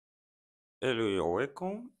Hello, you're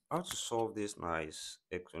welcome. How to solve this nice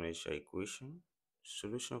exponential equation?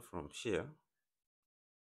 Solution from here.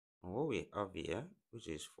 And what we have here, which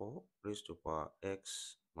is 4 raised to power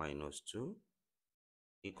x minus 2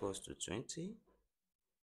 equals to 20.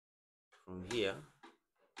 From here,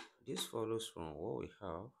 this follows from what we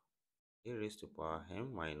have, a raised to power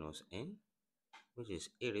m minus n, which is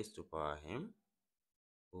a raised to power m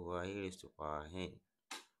over a raised to power n.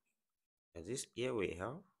 And this here we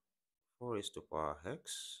have 4 raised to power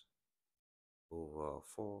x over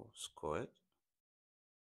 4 squared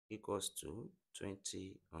equals to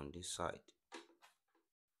 20 on this side.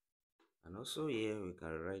 And also here we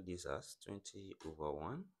can write this as 20 over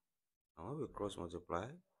 1. And when we cross multiply,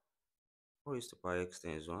 4 raised to power x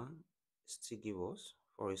times 1 still give us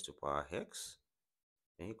 4 raised to power x,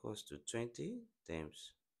 then equals to 20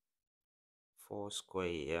 times 4 square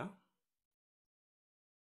here.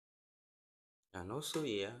 And also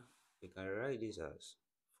here we can write this as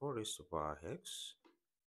 4 raised to power x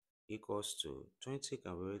equals to 20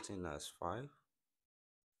 can be written as 5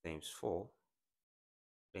 times 4,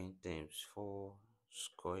 then times 4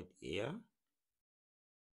 squared here.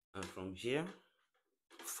 And from here,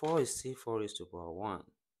 4 is still 4 raised to power 1.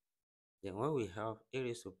 Then when we have a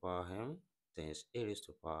raised to power m times a raised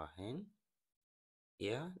to power n,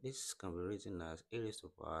 here this can be written as a raised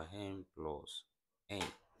to power n plus n,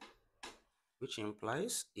 which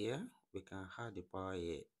implies here we can add the power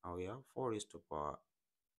here, and we have 4 raised to power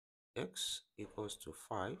x equals to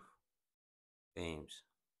 5 times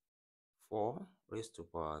 4 raised to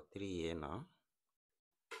power 3 here now.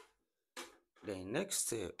 Then next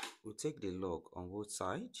step, we take the log on both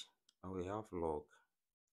sides, and we have log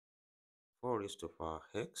 4 raised to power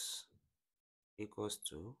x equals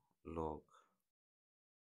to log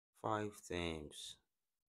 5 times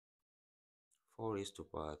 4 raised to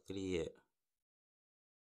power 3 here.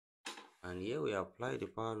 And here we apply the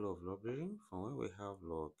power law of logarithm from when we have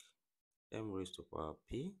log m raised to power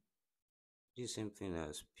p. This is same thing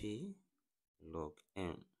as p log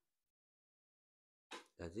m.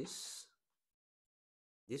 That is,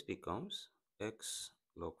 this becomes x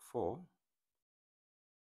log 4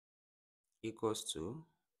 equals to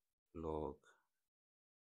log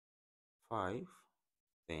 5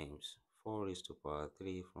 times 4 raised to power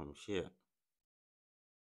 3 from here.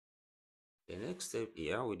 The next step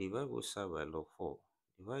here, we divide both sides by log 4.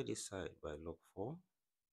 Divide this side by log 4.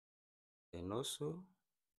 Then also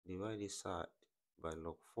divide this side by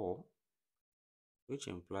log 4, which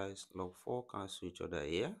implies log 4 cancel each other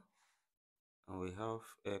here. And we have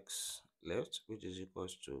x left, which is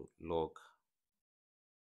equals to log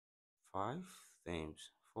 5 times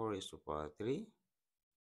 4 raised to power 3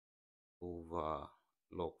 over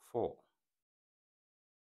log 4.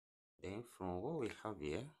 Then from what we have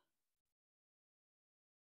here,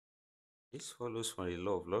 this follows from the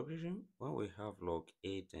law of logarithm. When we have log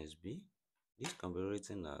a times b, this can be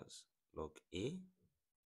written as log a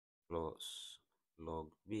plus log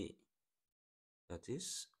b. That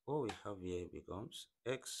is, what we have here becomes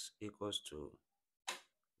x equals to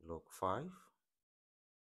log 5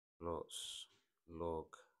 plus log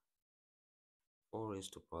 4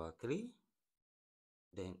 raised to power 3,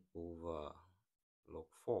 then over log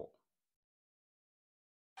 4.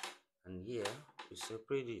 And here we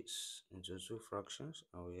separate this into two fractions,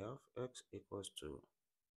 and we have x equals to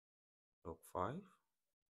log 5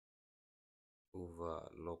 over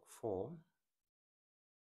log 4,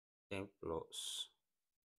 then plus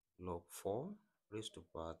log 4 raised to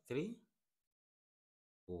power 3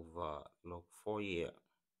 over log 4 here.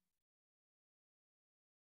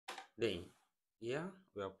 Then here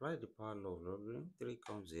we apply the power law of logarithm. 3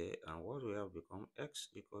 comes here, and what we have become x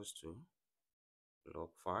equals to log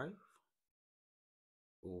 5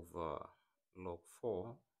 over log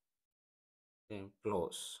 4, then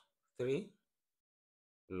plus 3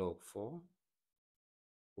 log 4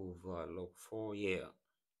 over log 4 here.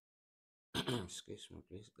 Excuse me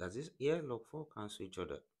please. That is, here log 4 cancel each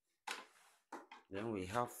other. Then we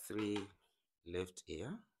have 3 left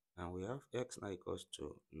here, and we have x now equals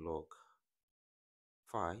to log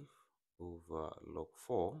 5 over log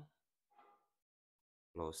 4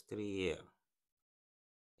 plus 3 here.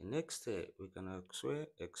 The next step, we can actually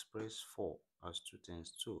express 4 as 2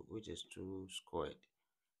 times 2, which is 2 squared.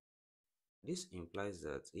 This implies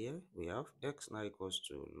that here we have x now equals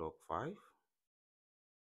to log 5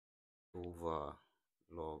 over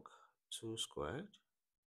log 2 squared,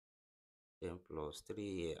 then plus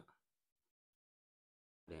 3 here.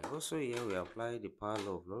 Then also here we apply the power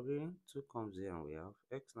law of logarithm. 2 comes here, and we have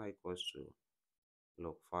x now equals to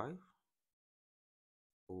log 5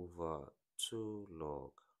 over 2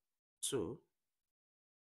 log 2,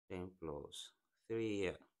 then plus 3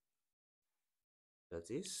 here.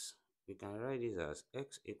 That is, we can write this as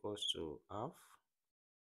x equals to half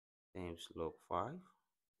times log 5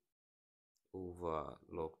 over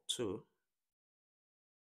log 2,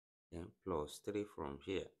 then plus 3 from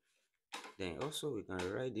here. Then also we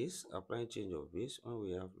can write this applying change of base when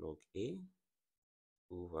we have log a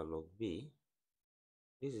over log b.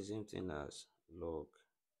 This is the same thing as log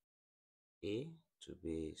a to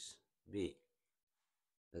base b.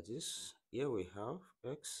 That is, here we have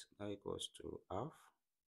x now equals to half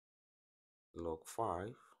log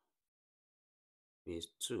 5 base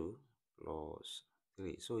 2 plus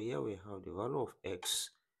 3. So here we have the value of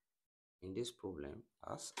x in this problem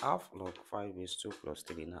as half log 5 base 2 plus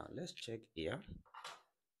 3. Now let's check here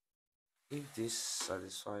if this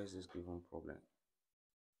satisfies this given problem.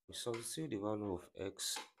 We substitute the value of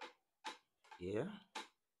x here,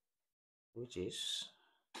 which is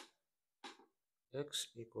x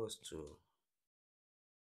equals to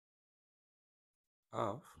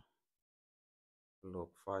half log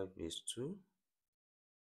 5 base 2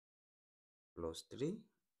 plus 3.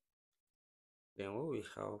 Then what we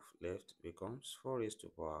have left becomes 4 raised to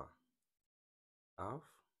power half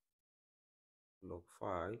log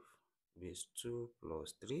 5 base 2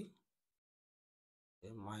 plus 3,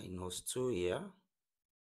 then minus 2 here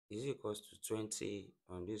is equals to 20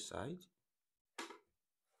 on this side.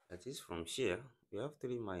 That is, from here we have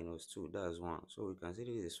 3 minus 2, that's 1. So we can say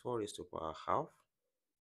this is 4 raised to power half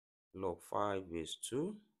log 5 base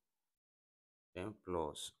 2 then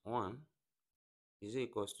plus 1 is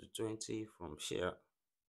equals to 20 from here.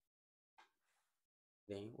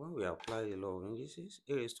 Then when we apply the law of indices,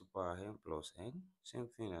 a raised to power n plus n, same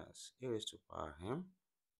thing as a raised to power m,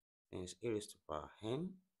 hence a raised to power n,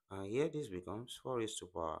 and here this becomes 4 raised to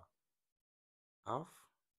power half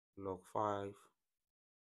log 5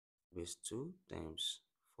 base 2 times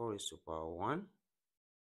 4 raised to power 1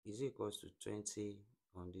 is equals to 20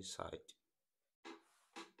 on this side.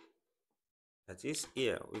 That is,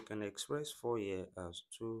 here we can express 4 here as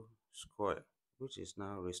 2 square, which is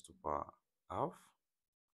now raised to power half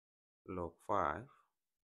log 5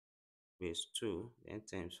 base 2 then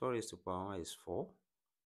times 4 raised to power 1 is 4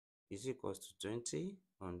 is equals to 20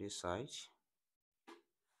 on this side.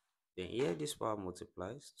 Then here this power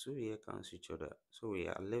multiplies, 2 here cancel each other, so we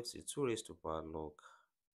are left with 2 raised to power log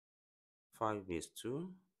 5 base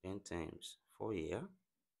 2 then times 4 here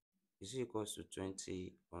is equals to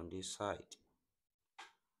 20 on this side.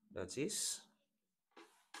 That is,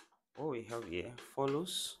 what we have here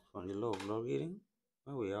follows from the law of logarithm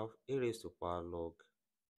when we have a raised to power log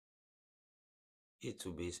a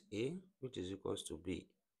to base a, which is equals to b.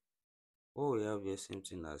 What we have here same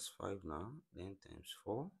thing as 5 now, then times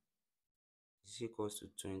 4 is equals to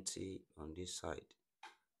 20 on this side.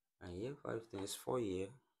 And here 5 times 4 here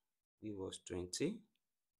give us 20,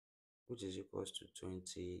 which is equals to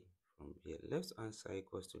 20 from here. Left hand side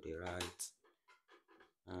equals to the right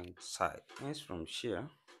hand side. Hence from here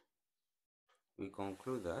we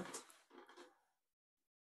conclude that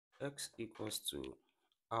x equals to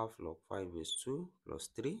half log 5 base 2 plus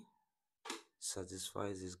 3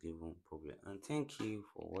 satisfies this given problem. And thank you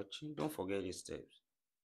for watching. Don't forget these steps.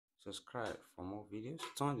 Subscribe for more videos,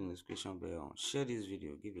 turn the notification bell on, share this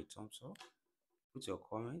video, give it a thumbs up, put your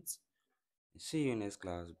comments, and see you next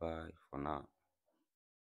class. Bye for now.